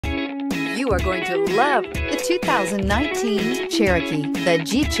You are going to love the 2019 Cherokee. The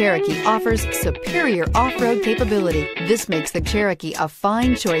Jeep Cherokee offers superior off-road capability. This makes the Cherokee a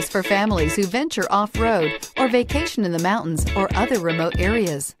fine choice for families who venture off-road or vacation in the mountains or other remote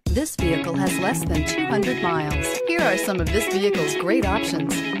areas. This vehicle has less than 200 miles. Here are some of this vehicle's great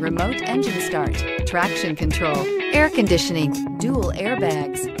options: remote engine start, traction control, air conditioning, dual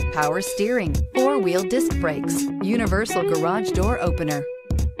airbags, power steering, four-wheel disc brakes, universal garage door opener,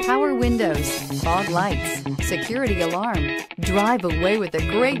 power windows, fog lights, security alarm. Drive away with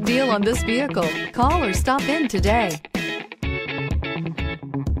a great deal on this vehicle. Call or stop in today.